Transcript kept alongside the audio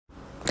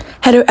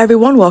Hello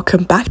everyone,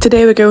 welcome back.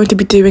 Today we're going to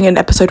be doing an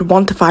episode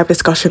 1 to 5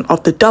 discussion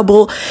of The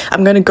Double.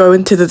 I'm going to go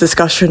into the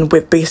discussion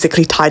with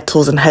basically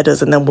titles and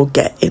headers and then we'll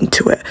get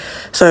into it.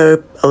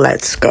 So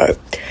let's go.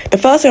 The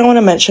first thing I want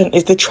to mention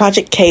is the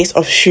tragic case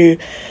of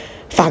Xu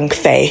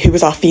Fangfei, who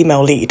was our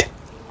female lead.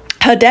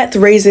 Her death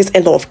raises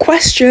a lot of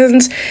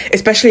questions,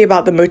 especially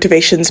about the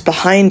motivations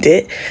behind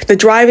it. The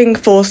driving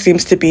force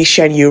seems to be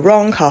Shen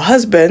Yurong, her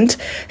husband,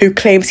 who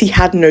claims he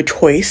had no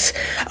choice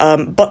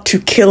but to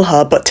kill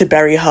her, but to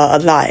bury her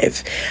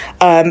alive.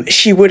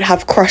 She would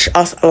have crushed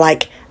us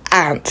like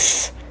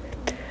ants.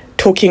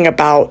 Talking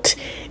about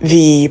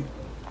the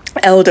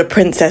elder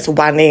princess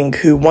Wanning,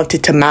 who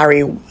wanted to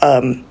marry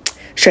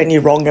Shen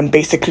Yurong, and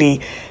basically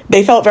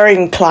they felt very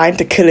inclined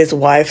to kill his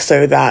wife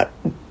so that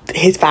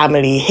his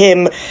family,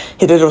 him,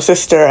 his little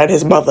sister, and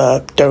his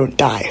mother don't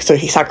die. So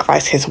he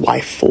sacrificed his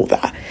wife for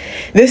that.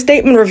 This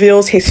statement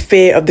reveals his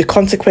fear of the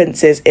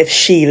consequences if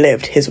she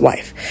lived, his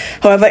wife.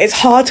 However, it's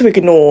hard to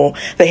ignore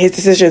that his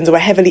decisions were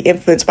heavily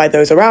influenced by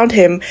those around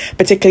him,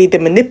 particularly the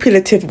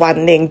manipulative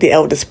Wan Ning, the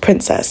eldest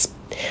princess.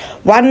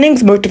 Wan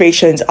Ning's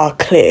motivations are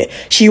clear.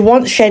 She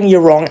wants Shen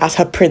Yurong as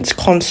her prince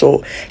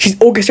consort. She's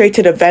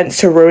orchestrated events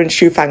to ruin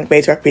Xu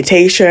Fangfei's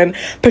reputation,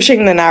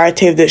 pushing the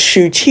narrative that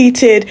Xu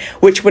cheated,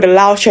 which would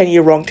allow Shen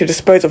Yurong to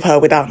dispose of her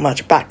without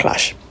much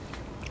backlash.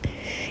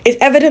 It's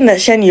evident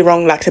that Shen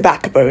Yurong lacks a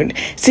backbone,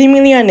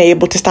 seemingly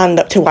unable to stand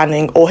up to Wan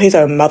Ning or his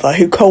own mother,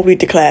 who coldly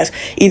declares,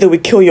 "Either we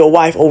kill your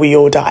wife or we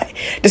all die."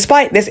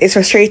 Despite this, it's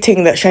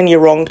frustrating that Shen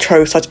Yurong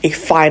chose such a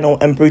final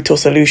and brutal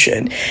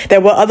solution.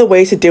 There were other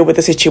ways to deal with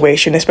the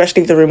situation,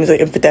 especially if the rumors of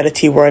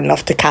infidelity were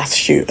enough to cast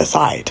Xu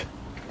aside.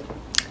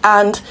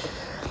 And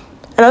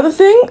another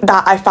thing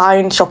that I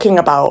find shocking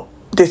about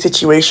this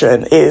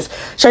situation is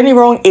Shen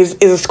Yurong is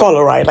a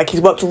scholar, right? Like, he's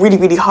worked really,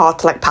 really hard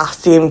to pass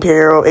the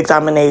imperial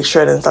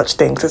examination and such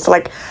things. It's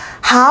like,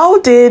 how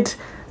did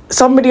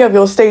somebody of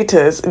your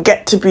status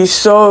get to be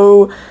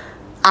so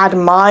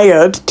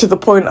admired to the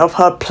point of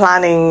her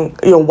planning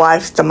your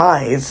wife's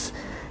demise?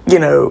 You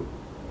know,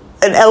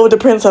 an elder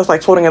princess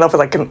falling in love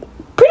with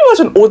pretty much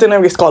an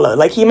ordinary scholar.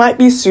 He might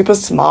be super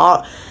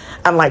smart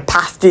and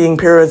pass the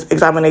imperial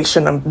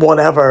examination and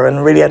whatever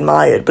and really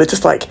admired, but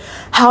just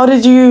how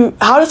did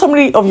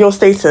somebody of your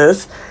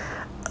status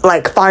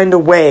find a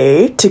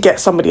way to get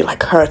somebody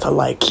like her to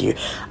like you?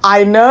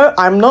 I know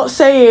I'm not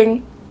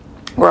saying,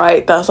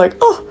 right, that's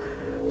oh,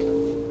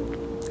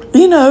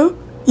 you know,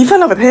 you fell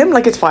in love with him,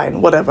 it's fine,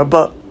 whatever,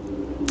 but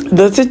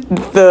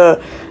the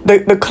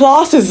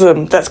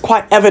classism that's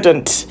quite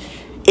evident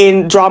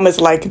in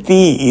dramas like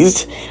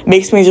these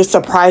makes me just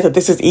surprised that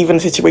this is even a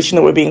situation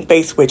that we're being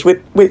faced with,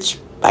 which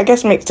I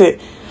guess makes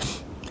it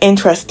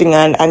interesting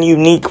and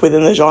unique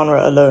within the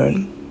genre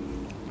alone.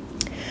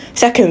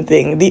 Second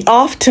thing, the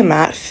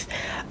aftermath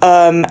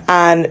and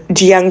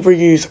Jiang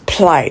Ruyu's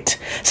plight.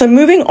 So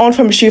moving on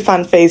from Xu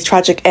Fangfei's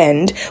tragic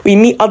end, we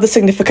meet other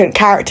significant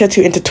characters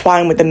who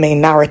intertwine with the main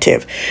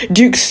narrative.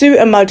 Duke Su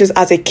emerges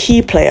as a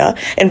key player,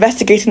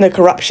 investigating the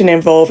corruption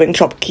involving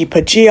shopkeeper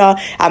Jia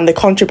and the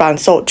contraband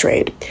salt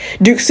trade.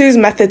 Duke Su's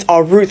methods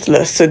are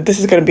ruthless, so this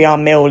is going to be our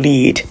male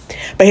lead.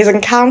 But his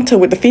encounter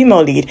with the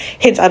female lead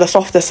hints at a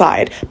softer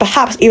side,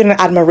 perhaps even an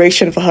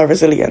admiration for her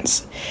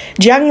resilience.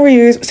 Jiang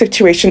Ruyu's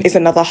situation is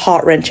another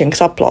heart-wrenching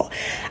subplot.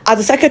 As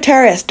a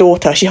secretariat's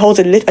daughter, she holds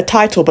a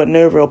title but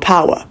no real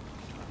power,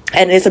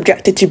 and is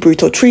subjected to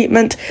brutal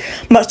treatment,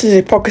 much to the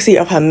hypocrisy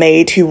of her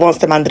maid, who once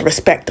demanded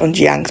respect on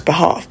Jiang's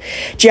behalf.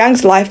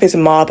 Jiang's life is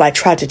marred by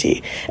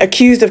tragedy.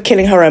 Accused of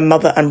killing her own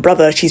mother and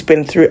brother, she's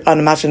been through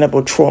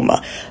unimaginable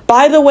trauma.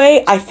 By the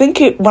way, I think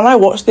when I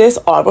watched this,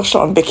 I watched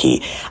it on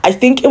Viki, I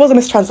think it was a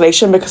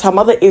mistranslation because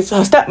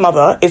her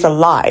stepmother is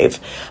alive,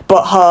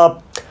 but her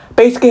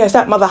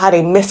stepmother had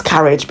a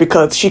miscarriage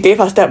because she gave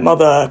her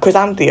stepmother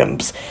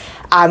chrysanthemums.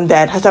 And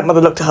then her stepmother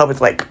looked at her with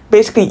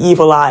basically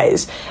evil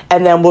eyes,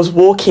 and then was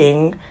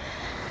walking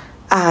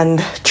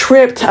and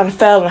tripped and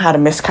fell and had a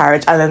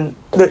miscarriage. And then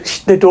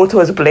the daughter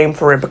was blamed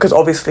for it because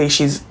obviously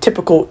she's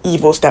typical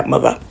evil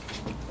stepmother.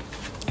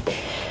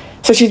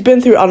 So she's been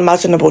through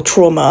unimaginable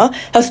trauma.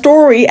 Her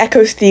story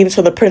echoes themes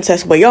from the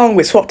Princess Weiyong,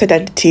 with swapped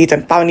identities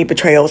and family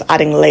betrayals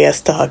adding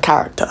layers to her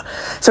character.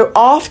 So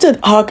after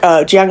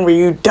Jiang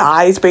Ryu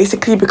dies,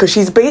 basically, because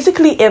she's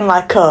basically in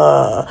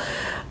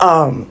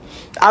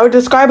I would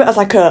describe it as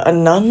a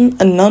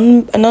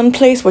nun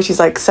place where she's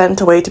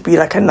sent away to be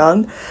a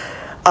nun.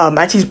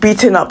 And she's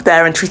beaten up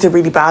there and treated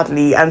really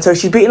badly. And so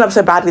she's beaten up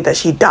so badly that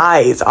she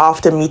dies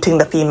after meeting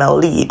the female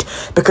lead.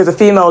 Because the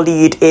female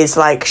lead is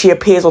she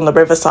appears on the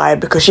riverside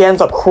because she ends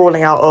up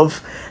crawling out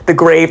of the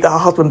grave that her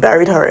husband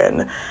buried her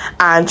in.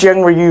 And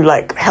Jiang Ryu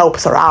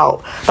helps her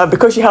out. But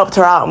because she helped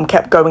her out and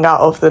kept going out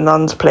of the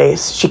nun's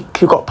place, she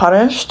got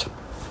punished.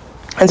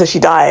 And so she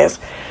dies.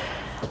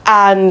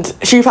 And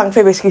Xu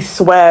Fangfei basically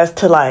swears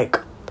to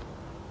avenge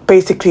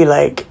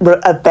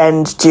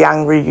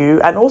Jiang Ryu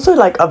and also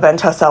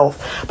avenge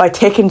herself by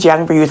taking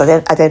Jiang Ryu's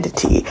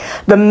identity.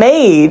 The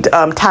maid,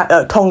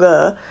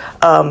 Tonga,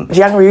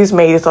 Jiang Ryu's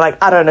maid is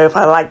I don't know if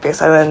I like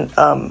this, and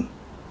then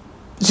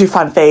Zhu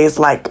Fanfei is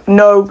like,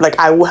 no, like,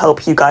 I will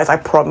help you guys, I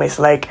promise,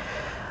 like,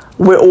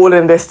 we're all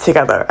in this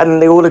together.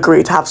 And they all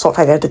agree to have swap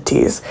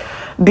identities.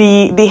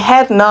 The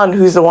head nun,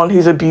 who's the one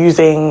who's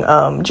abusing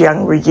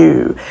Jiang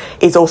Ryu,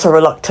 is also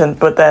reluctant,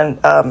 but then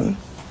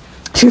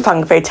Zhu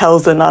Fanfei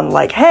tells the nun,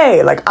 like,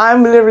 hey, like,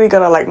 I'm literally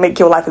gonna, like, make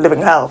your life a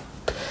living hell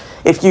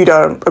if you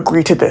don't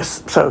agree to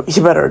this, so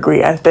you better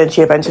agree. And then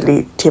she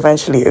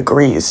eventually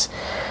agrees.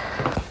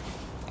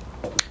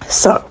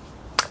 So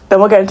then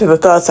we'll get into the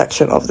third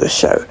section of this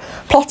show.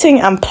 Plotting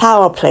and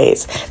power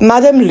plays.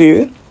 Madame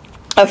Lu,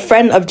 a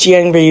friend of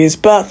Jiang Ryu's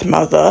birth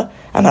mother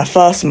and her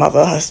first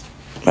mother, her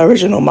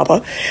original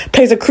mother,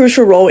 plays a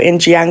crucial role in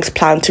Jiang's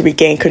plan to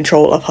regain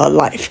control of her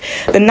life.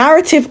 The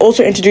narrative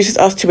also introduces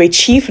us to a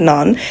chief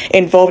nun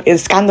involved in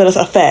scandalous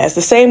affairs,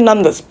 the same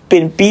nun that's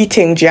been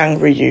beating Jiang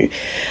Ryu,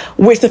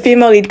 which the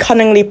female lead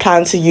cunningly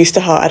plans to use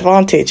to her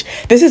advantage.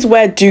 This is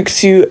where Duke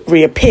Su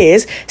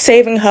reappears,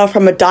 saving her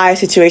from a dire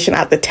situation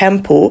at the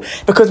temple,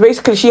 because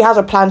basically she has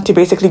a plan to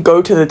basically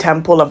go to the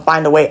temple and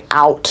find a way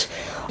out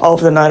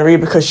of the nunnery,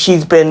 because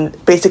she's been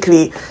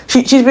basically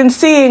she's been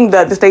seeing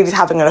that this lady's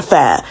having an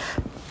affair.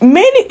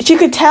 Mainly, she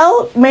could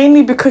tell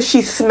mainly because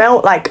she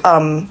smelled like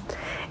an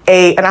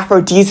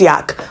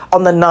aphrodisiac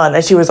on the nun,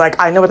 and she was like,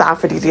 I know what the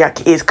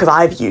aphrodisiac is because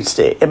I've used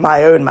it in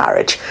my own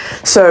marriage.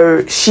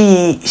 So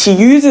she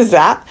uses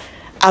that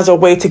as a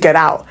way to get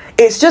out.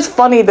 It's just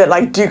funny that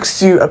like Duke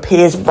Su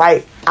appears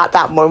right at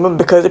that moment,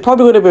 because it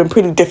probably would have been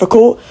pretty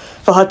difficult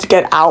for her to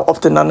get out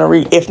of the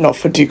nunnery if not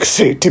for Duke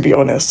Su, to be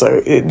honest.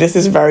 So this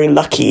is very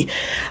lucky.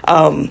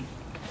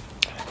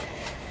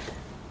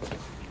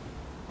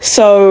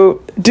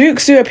 So Duke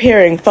Su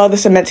appearing further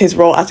cements his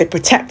role as a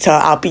protector,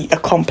 albeit a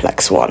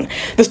complex one.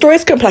 The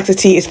story's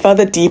complexity is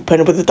further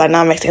deepened with the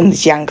dynamics in the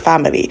Jiang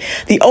family.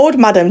 The old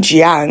Madame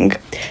Jiang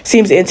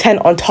seems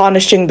intent on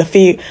tarnishing not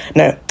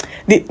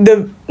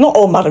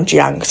old Madame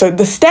Jiang, so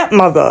the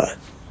stepmother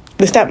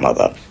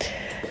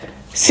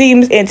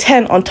seems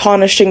intent on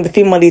tarnishing the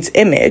female lead's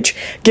image,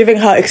 giving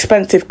her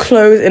expensive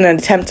clothes in an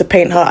attempt to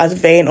paint her as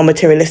vain or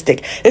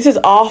materialistic. This is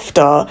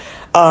after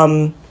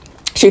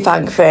Zhu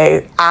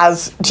Fanfei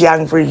as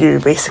Jiang Ryu,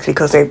 basically,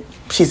 because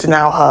she's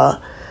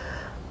now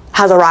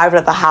has arrived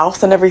at the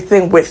house and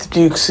everything with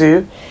Duke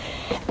Su.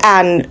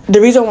 And the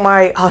reason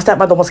why her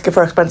stepmother wants to give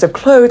her expensive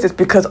clothes is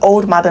because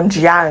old Madame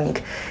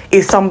Jiang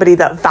is somebody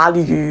that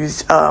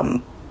values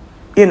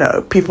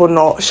people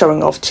not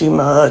showing off too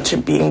much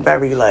and being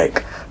very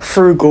like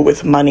frugal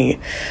with money,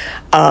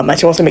 and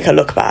she wants to make her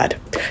look bad.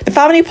 The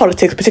family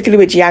politics,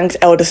 particularly with Jiang's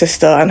elder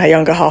sister and her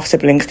younger half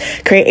siblings,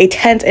 create a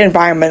tense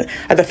environment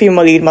that the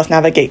female lead must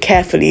navigate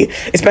carefully,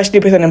 especially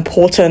with an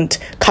important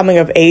coming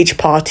of age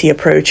party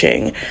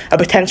approaching, a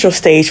potential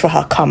stage for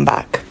her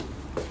comeback.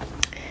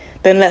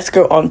 Then let's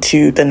go on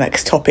to the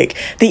next topic,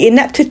 the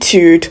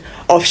ineptitude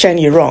of Shen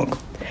Yirong.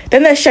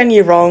 Then there's Shen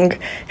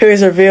Yirong, who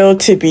is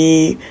revealed to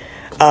be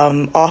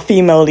our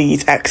female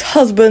lead's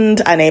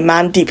ex-husband and a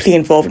man deeply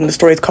involved in the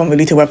story's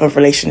convoluted web of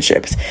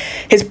relationships.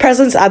 His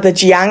presence at the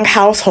Jiang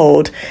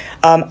household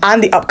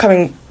and the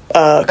upcoming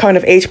coming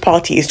of age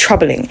party is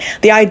troubling.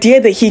 The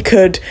idea that he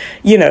could,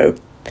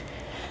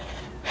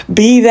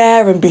 be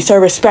there and be so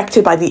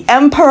respected by the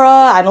emperor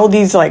and all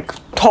these like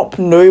top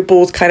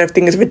nobles kind of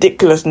thing is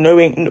ridiculous,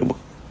 knowing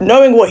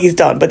what he's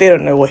done, but they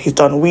don't know what he's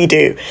done. We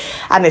do.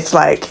 And it's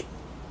like,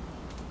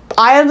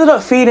 I ended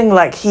up feeling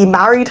like he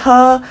married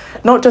her,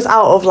 not just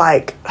out of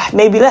like,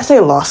 maybe let's say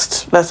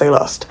lust, but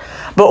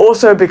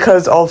also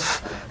because of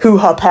who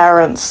her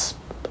parents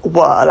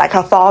were. Like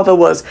her father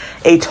was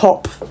a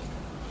top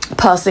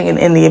person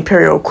in the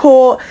imperial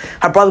court.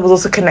 Her brother was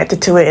also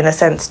connected to it in a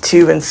sense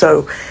too, and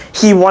so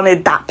he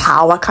wanted that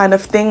power kind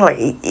of thing. Like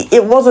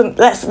it wasn't,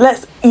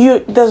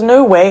 there's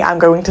no way I'm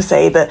going to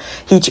say that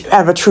he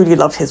ever truly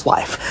loved his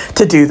wife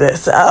to do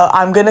this.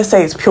 I'm gonna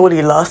say it's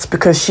purely lust,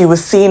 because she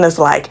was seen as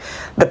like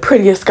the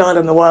prettiest girl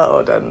in the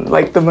world and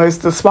like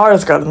the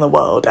smartest girl in the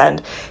world,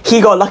 and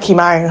he got lucky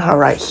marrying her,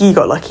 right? He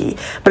got lucky.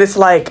 But it's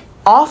like,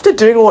 after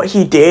doing what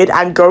he did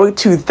and going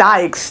to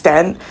that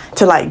extent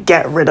to like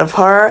get rid of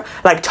her,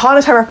 like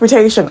tarnish her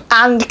reputation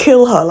and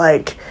kill her,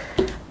 like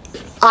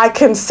I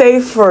can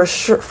say for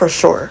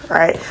sure,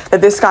 right,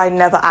 that this guy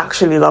never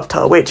actually loved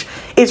her, which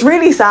is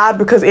really sad,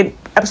 because in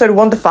episode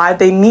 1 to 5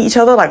 they meet each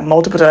other like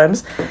multiple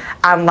times,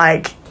 and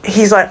like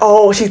he's like,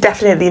 oh, she's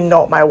definitely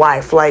not my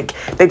wife, like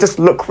they just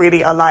look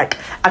really alike.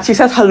 And she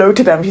says hello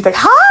to them, she's like,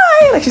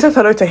 hi, like she says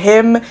hello to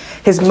him,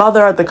 his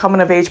mother at the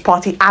coming of age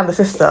party, and the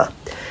sister.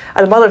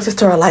 And the mother and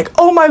sister are like,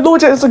 oh my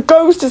lord, it's a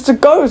ghost.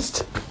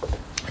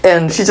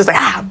 And she's just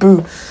like,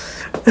 boo.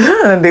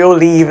 And they all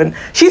leave, and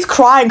she's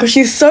crying because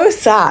she's so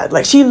sad.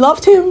 Like, she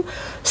loved him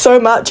so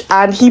much,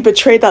 and he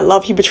betrayed that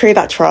love, he betrayed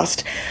that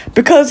trust,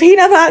 because he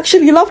never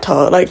actually loved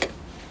her. Like,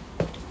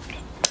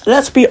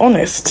 let's be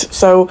honest.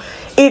 So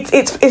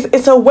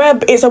it's a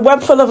web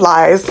full of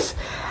lies,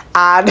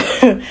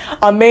 and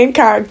our main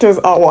characters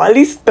are, well, at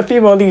least the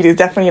female lead is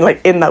definitely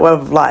like in that web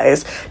of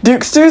lies.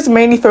 Deuk-soo's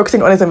mainly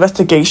focusing on his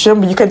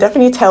investigation, but you can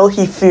definitely tell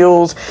he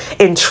feels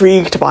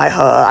intrigued by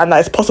her, and that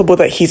it's possible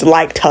that he's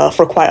liked her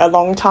for quite a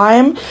long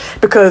time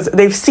because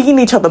they've seen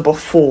each other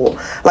before.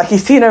 Like,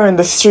 he's seen her in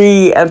the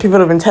street and people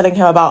have been telling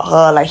him about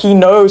her. Like, he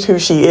knows who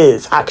she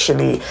is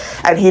actually,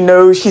 and he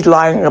knows she's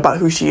lying about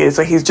who she is,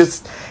 so he's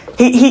just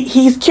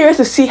he's curious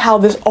to see how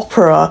this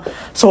opera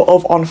sort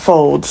of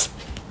unfolds.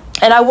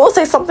 And I will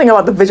say something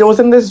about the visuals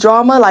in this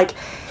drama. Like,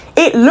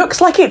 it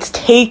looks like it's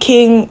like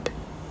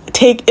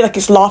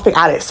it's laughing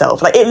at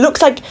itself. Like, it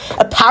looks like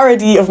a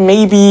parody of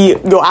maybe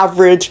your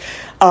average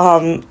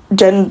not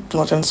gen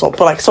swap,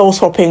 but like soul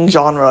swapping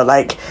genre.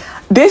 Like,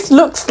 this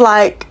looks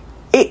like,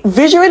 it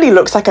visually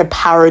looks like a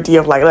parody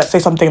of, like, let's say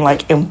something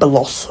like In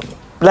Blossom.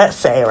 Let's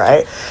say,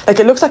 right? Like,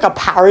 it looks like a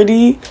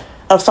parody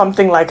of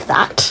something like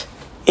that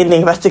in the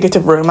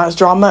investigative romance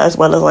drama, as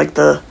well as like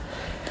the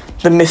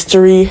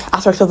mystery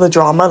aspects of the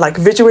drama. Like,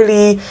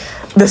 visually,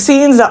 the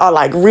scenes that are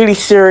like really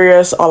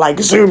serious are like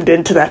zoomed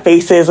into their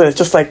faces, and it's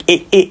just like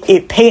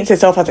it paints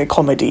itself as a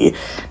comedy.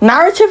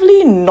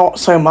 Narratively, not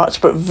so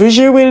much, but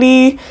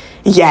visually,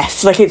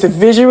 yes. Like, it's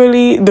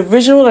visually, the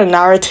visual and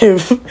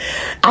narrative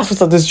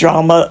aspects of this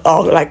drama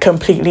are like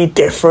completely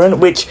different,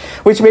 which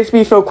makes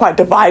me feel quite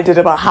divided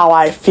about how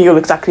I feel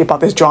exactly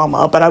about this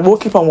drama. But I will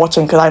keep on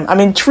watching because I'm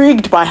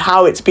intrigued by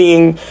how it's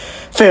being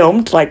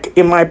filmed, like,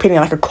 in my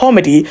opinion, like a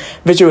comedy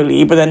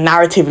visually, but then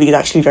narratively it's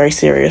actually very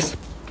serious.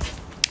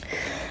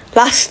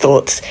 Last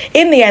thoughts.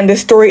 In the end,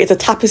 this story is a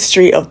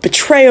tapestry of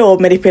betrayal,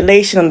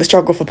 manipulation, and the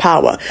struggle for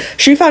power.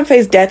 Xu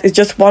Fangfei's death is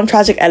just one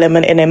tragic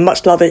element in a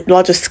much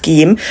larger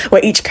scheme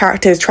where each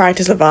character is trying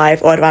to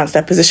survive or advance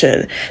their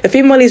position. The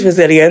female lead's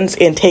resilience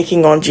in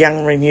taking on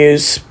Jiang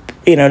Renyu's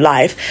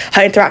life,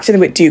 her interaction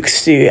with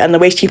Deuk-soo, and the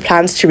way she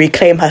plans to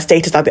reclaim her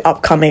status at the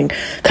upcoming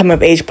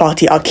coming-of-age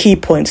party are key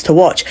points to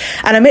watch.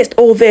 And amidst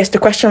all this, the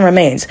question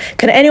remains,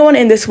 can anyone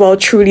in this world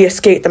truly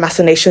escape the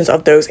machinations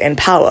of those in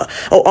power?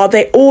 Or are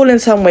they all in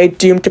some way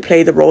doomed to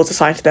play the roles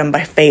assigned to them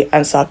by fate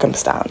and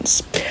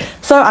circumstance?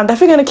 So I'm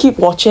definitely going to keep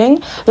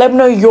watching. Let me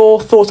know your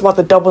thoughts about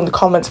the double in the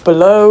comments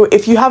below.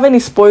 If you have any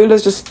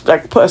spoilers, just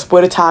like put a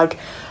spoiler tag.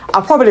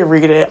 I'll probably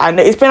read it. I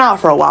know it's been out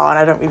for a while and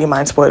I don't really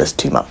mind spoilers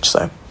too much,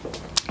 so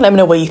let me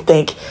know what you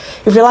think.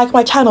 If you like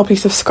my channel,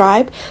 please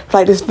subscribe. If you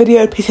like this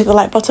video, please hit the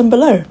like button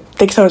below.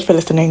 Thanks so much for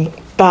listening.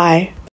 Bye.